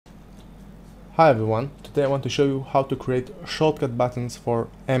Hi everyone, today I want to show you how to create shortcut buttons for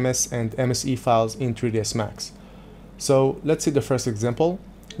MS and MSE files in 3ds Max. So let's see the first example.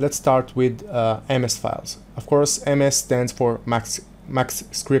 Let's start with MS files. Of course, MS stands for Max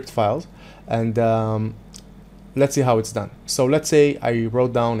script files, and let's see how it's done. So let's say I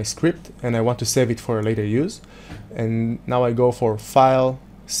wrote down a script and I want to save it for later use, and now I go for File,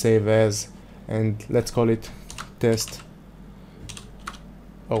 Save As, and let's call it Test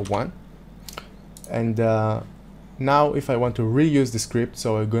 01. And now if I want to reuse the script,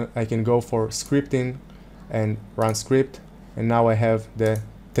 so I can go for scripting and run script, and now I have the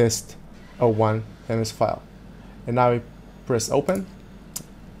test 01 MS file. And now I press open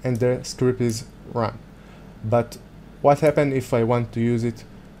and the script is run. But what happens if I want to use it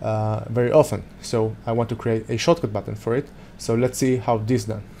very often? So I want to create a shortcut button for it. So let's see how this is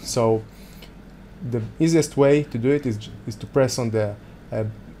done. So the easiest way to do it is to press on the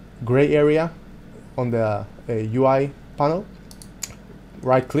gray area on the UI panel,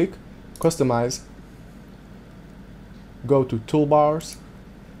 right click, customize, go to toolbars,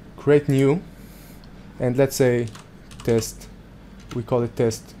 create new, and let's say test, we call it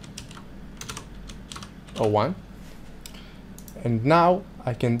test 01. And now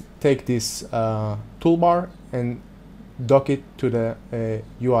I can take this toolbar and dock it to the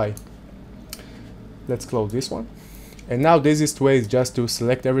UI. Let's close this one. And now the easiest way is just to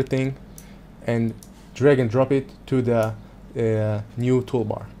select everything and drag and drop it to the new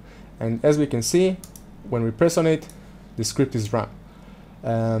toolbar. And as we can see, when we press on it, the script is run.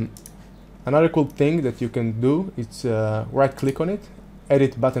 Another cool thing that you can do is right click on it,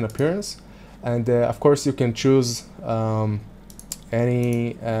 edit button appearance, and of course you can choose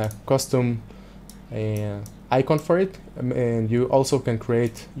any custom icon for it, and you also can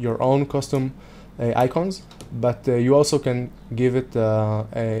create your own custom icons, but you also can give it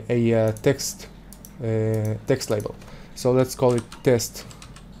a text label. So let's call it test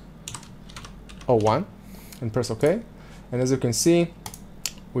 01 and press OK. And as you can see,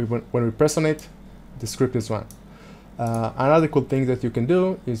 when we press on it, the script is run. Another cool thing that you can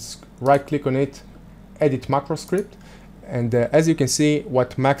do is right click on it, edit macro script, and as you can see,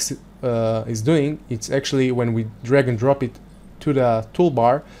 what Max is doing, it's actually when we drag and drop it to the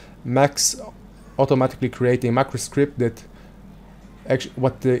toolbar, Max automatically create a macro script that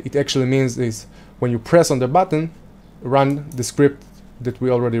it actually means is when you press on the button, run the script that we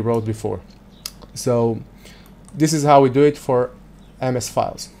already wrote before. So this is how we do it for MS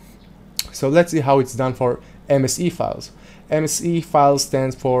files. So let's see how it's done for MSE files. MSE files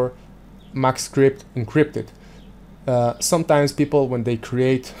stands for Max script encrypted. Sometimes people, when they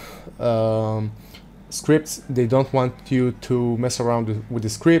create scripts, they don't want you to mess around with the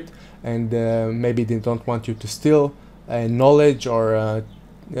script, and maybe they don't want you to steal knowledge or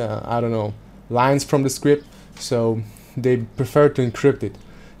I don't know, lines from the script, so they prefer to encrypt it.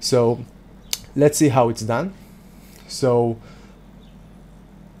 So let's see how it's done. So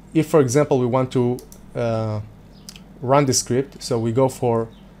if, for example, we want to run the script, so we go for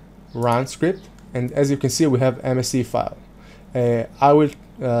run script, and as you can see, we have MSE file. I will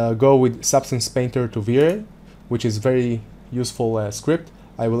go with Substance Painter to VRay, which is very useful script.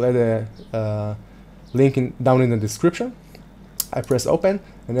 I will add a link down in the description. I press open,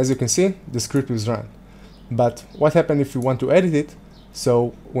 and as you can see, the script is run. But what happens if you want to edit it?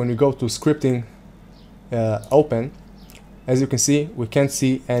 So when we go to scripting, open, as you can see, we can't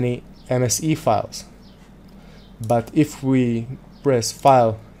see any MSE files. But if we press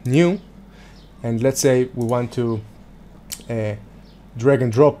File, New, and let's say we want to drag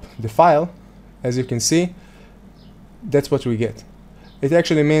and drop the file, as you can see, that's what we get. It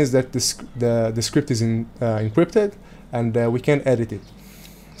actually means that the script is encrypted, and we can edit it.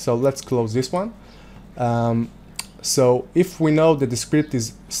 So let's close this one. So if we know that the script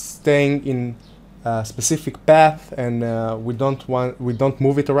is staying in a specific path and we don't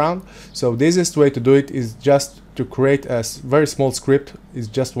move it around, so the easiest way to do it is just to create a very small script, is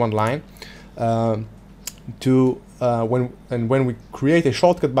just one line. When we create a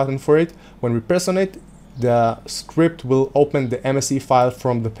shortcut button for it, when we press on it, the script will open the MSE file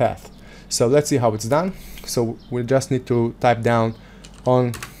from the path. So let's see how it's done. So we just need to type down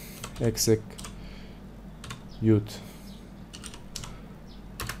on execute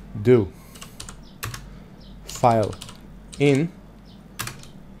do file in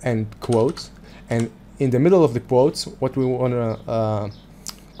and quotes, and in the middle of the quotes, what we want to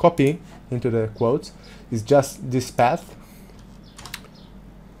copy into the quotes is just this path.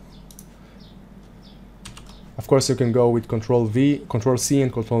 Of course, you can go with Control C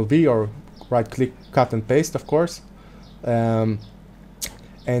and Control V, or right click, cut and paste, of course. And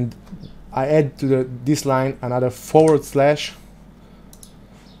I add to this line another /,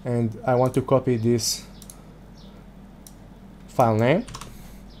 and I want to copy this file name,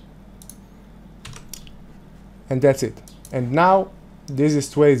 and that's it. And now the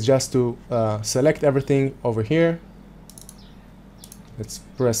easiest way is just to select everything over here. Let's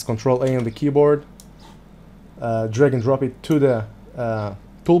press Ctrl A on the keyboard, drag and drop it to the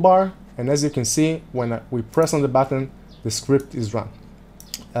toolbar, and as you can see, when we press on the button, the script is run.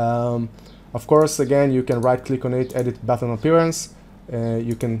 Of course, again, you can right click on it, edit button appearance.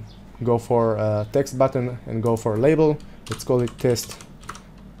 You can go for a text button and go for a label. Let's call it test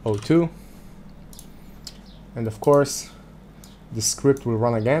 02. And of course, the script will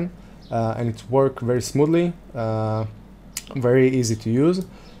run again, and it works very smoothly, very easy to use.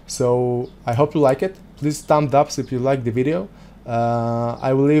 So I hope you like it. Please thumbs up if you like the video.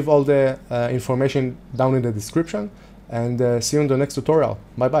 I will leave all the information down in the description, and see you in the next tutorial.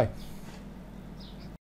 Bye bye.